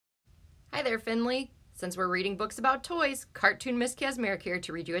Hi there, Finley. Since we're reading books about toys, cartoon Miss Kazmarek here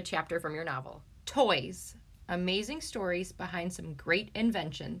to read you a chapter from your novel. Toys. Amazing stories behind some great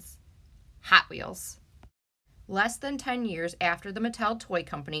inventions. Hot Wheels. Less than 10 years after the Mattel Toy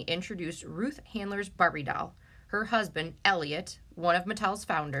Company introduced Ruth Handler's Barbie doll, her husband, Elliot, one of Mattel's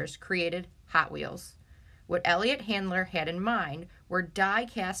founders, created Hot Wheels. What Elliot Handler had in mind were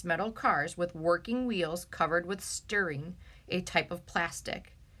die-cast metal cars with working wheels covered with styrene, a type of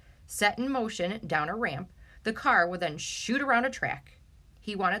plastic. Set in motion down a ramp, the car would then shoot around a track.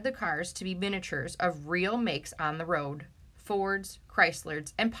 He wanted the cars to be miniatures of real makes on the road, Fords,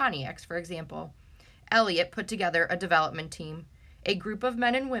 Chryslers, and Pontiacs, for example. Elliot put together a development team, a group of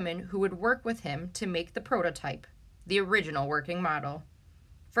men and women who would work with him to make the prototype, the original working model.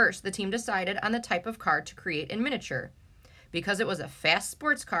 First, the team decided on the type of car to create in miniature. Because it was a fast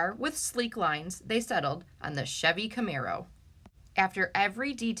sports car with sleek lines, they settled on the Chevy Camaro. After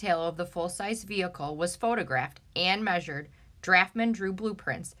every detail of the full-size vehicle was photographed and measured, draftmen drew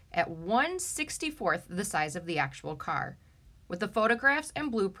blueprints at 1/64th the size of the actual car. With the photographs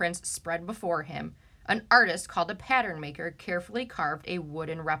and blueprints spread before him, an artist called a pattern maker carefully carved a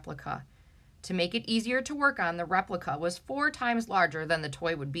wooden replica. To make it easier to work on, the replica was 4 times larger than the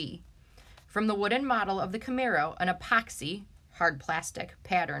toy would be. From the wooden model of the Camaro, an epoxy, hard plastic,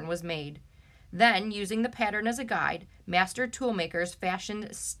 pattern was made. Then, using the pattern as a guide, master toolmakers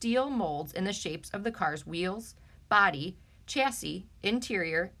fashioned steel molds in the shapes of the car's wheels, body, chassis,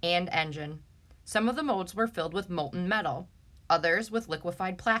 interior, and engine. Some of the molds were filled with molten metal, others with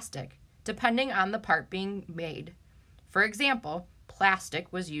liquefied plastic, depending on the part being made. For example,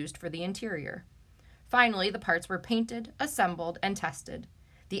 plastic was used for the interior. Finally, the parts were painted, assembled, and tested.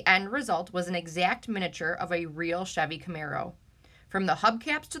 The end result was an exact miniature of a real Chevy Camaro. From the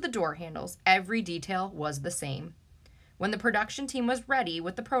hubcaps to the door handles, every detail was the same. When the production team was ready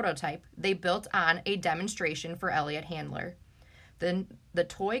with the prototype, they built on a demonstration for Elliot Handler. The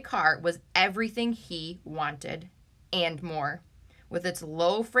toy car was everything he wanted, and more. With its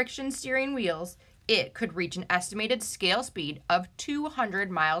low-friction steering wheels, it could reach an estimated scale speed of 200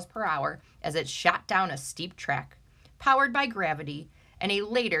 miles per hour as it shot down a steep track, powered by gravity and a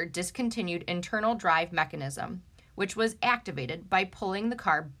later discontinued internal drive mechanism, which was activated by pulling the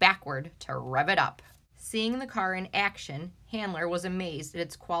car backward to rev it up. Seeing the car in action, Handler was amazed at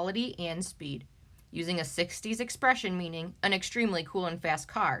its quality and speed. Using a 60s expression meaning an extremely cool and fast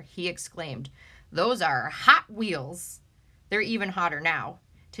car, he exclaimed, "Those are Hot Wheels." They're even hotter now.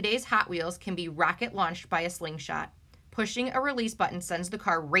 Today's Hot Wheels can be rocket launched by a slingshot. Pushing a release button sends the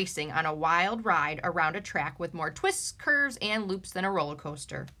car racing on a wild ride around a track with more twists, curves, and loops than a roller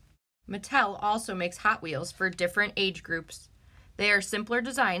coaster. Mattel also makes Hot Wheels for different age groups. They are simpler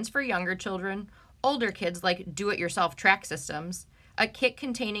designs for younger children, older kids like do-it-yourself track systems, a kit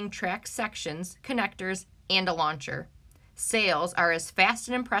containing track sections, connectors, and a launcher. Sales are as fast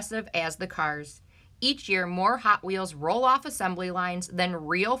and impressive as the cars. Each year, more Hot Wheels roll off assembly lines than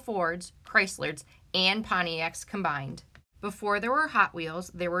real Fords, Chryslers, and Pontiacs combined. Before there were Hot Wheels,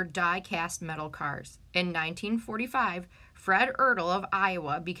 there were die-cast metal cars. In 1945, Fred Ertl of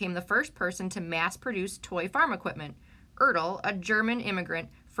Iowa became the first person to mass-produce toy farm equipment. Ertl, a German immigrant,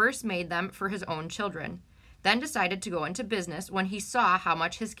 first made them for his own children, then decided to go into business when he saw how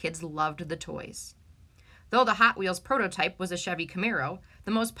much his kids loved the toys. Though the Hot Wheels prototype was a Chevy Camaro,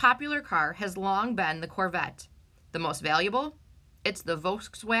 the most popular car has long been the Corvette. The most valuable? It's the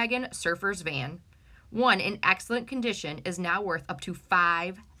Volkswagen Surfer's van. One in excellent condition is now worth up to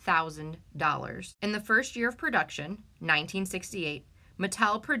 $5,000. In the first year of production, 1968,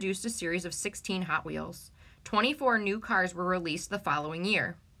 Mattel produced a series of 16 Hot Wheels. 24 new cars were released the following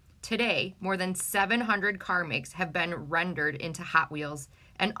year. Today, more than 700 car makes have been rendered into Hot Wheels,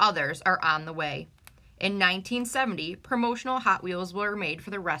 and others are on the way. In 1970, promotional Hot Wheels were made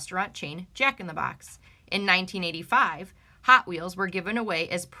for the restaurant chain Jack in the Box. In 1985, Hot Wheels were given away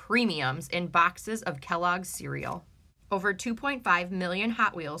as premiums in boxes of Kellogg's cereal. Over 2.5 million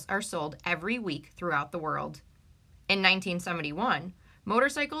Hot Wheels are sold every week throughout the world. In 1971,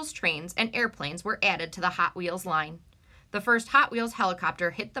 motorcycles, trains, and airplanes were added to the Hot Wheels line. The first Hot Wheels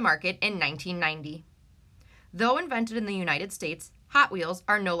helicopter hit the market in 1990. Though invented in the United States, Hot Wheels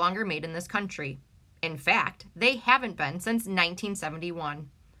are no longer made in this country. In fact, they haven't been since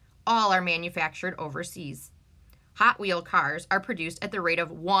 1971. All are manufactured overseas. Hot Wheel cars are produced at the rate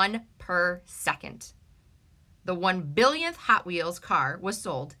of 1 per second. The 1 billionth Hot Wheels car was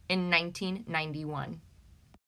sold in 1991.